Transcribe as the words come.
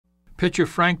Pitcher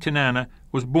Frank Tanana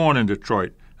was born in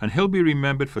Detroit, and he'll be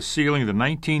remembered for sealing the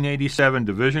 1987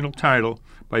 divisional title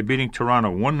by beating Toronto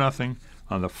 1-0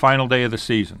 on the final day of the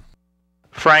season.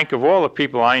 Frank, of all the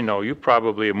people I know, you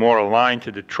probably are more aligned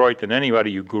to Detroit than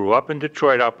anybody. You grew up in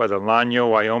Detroit, out by the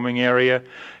Lano, Wyoming area.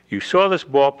 You saw this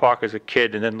ballpark as a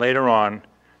kid, and then later on,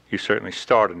 you certainly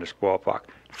starred in this ballpark.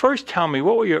 First, tell me,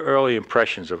 what were your early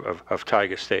impressions of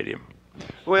Tiger Stadium?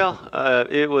 Well,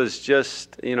 it was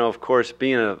just, of course,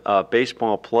 being a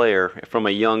baseball player from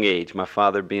a young age, my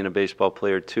father being a baseball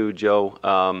player too,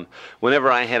 Joe,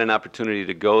 whenever I had an opportunity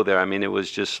to go there, I mean, it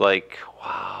was just like,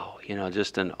 wow,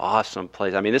 just an awesome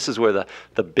place. I mean, this is where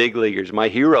the big leaguers, my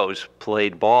heroes,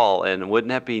 played ball, and wouldn't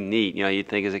that be neat? You'd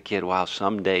think as a kid, wow,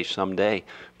 someday.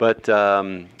 But,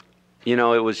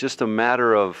 it was just a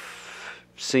matter of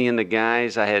seeing the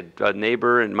guys. I had a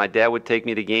neighbor, and my dad would take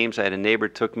me to games. I had a neighbor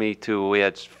took me to, we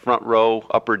had front row,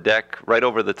 upper deck, right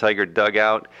over the Tiger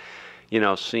dugout,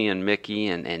 seeing Mickey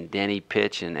and Denny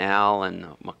pitch and Al and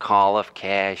McAuliffe,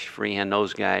 Cash, Freehand,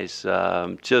 those guys,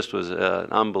 just was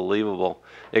an unbelievable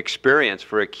experience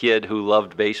for a kid who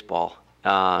loved baseball.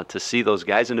 To see those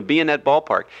guys and to be in that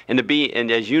ballpark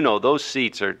and as you know, those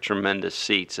seats are tremendous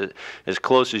seats. As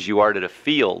close as you are to the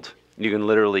field, you can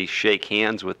literally shake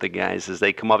hands with the guys as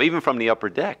they come up, even from the upper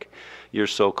deck. You're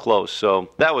so close. So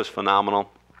that was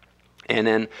phenomenal. And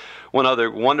then one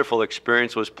other wonderful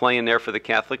experience was playing there for the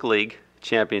Catholic League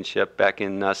Championship back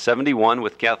in '71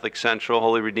 with Catholic Central.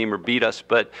 Holy Redeemer beat us,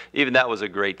 but even that was a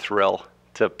great thrill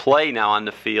to play now on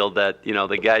the field that,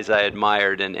 the guys I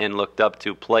admired and looked up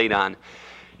to played on.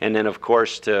 And then, of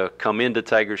course, to come into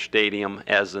Tiger Stadium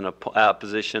as an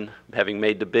opposition, having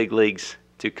made the big leagues,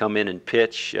 to come in and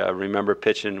pitch. Remember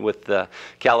pitching with the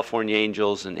California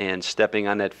Angels and stepping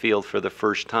on that field for the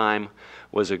first time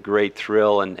was a great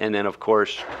thrill. And then, of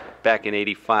course, back in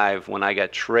 '85 when I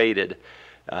got traded,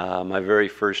 my very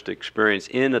first experience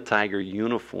in a Tiger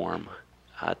uniform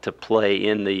to play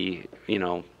in the,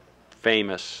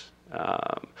 famous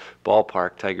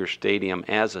ballpark, Tiger Stadium,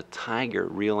 as a Tiger,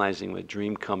 realizing a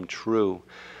dream come true.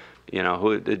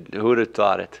 Who'd have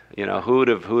thought it? Who'd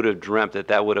have dreamt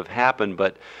that would have happened?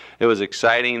 But it was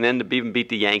exciting. And then to even beat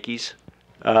the Yankees,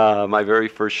 my very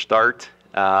first start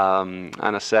on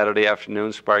a Saturday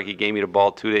afternoon. Sparky gave me the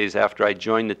ball 2 days after I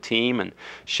joined the team and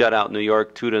shut out New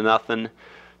York 2-0.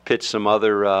 Pitched some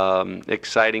other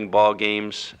exciting ball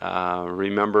games.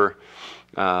 Remember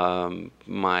a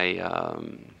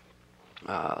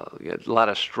lot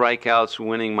of strikeouts,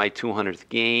 winning my 200th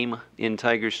game in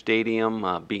Tiger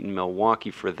Stadium, beating Milwaukee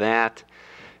for that.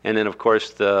 And then, of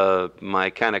course, my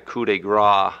kind of coup de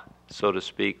grace, so to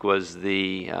speak, was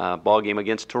the ball game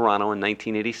against Toronto in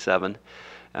 1987.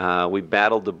 We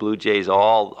battled the Blue Jays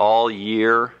all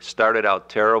year, started out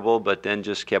terrible, but then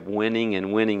just kept winning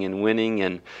and winning and winning,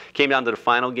 and came down to the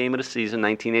final game of the season,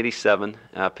 1987,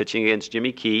 pitching against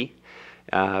Jimmy Key.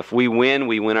 If we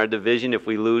win our division. If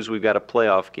we lose, we've got a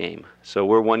playoff game. So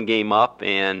we're one game up,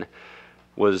 and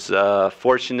was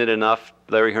fortunate enough,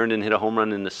 Larry Herndon hit a home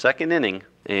run in the second inning,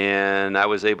 and I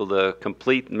was able to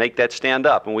make that stand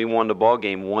up, and we won the ball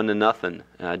game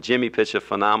 1-0. Jimmy pitched a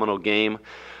phenomenal game.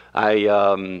 I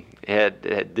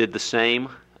did the same.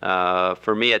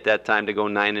 For me at that time to go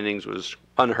 9 innings was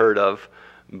unheard of.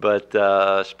 But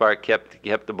Spark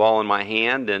kept the ball in my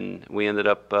hand, and we ended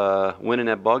up winning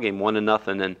that ball game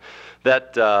 1-0. And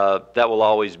that will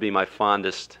always be my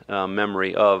fondest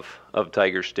memory of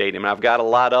Tiger Stadium. And I've got a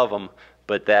lot of them,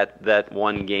 but that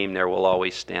one game there will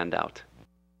always stand out.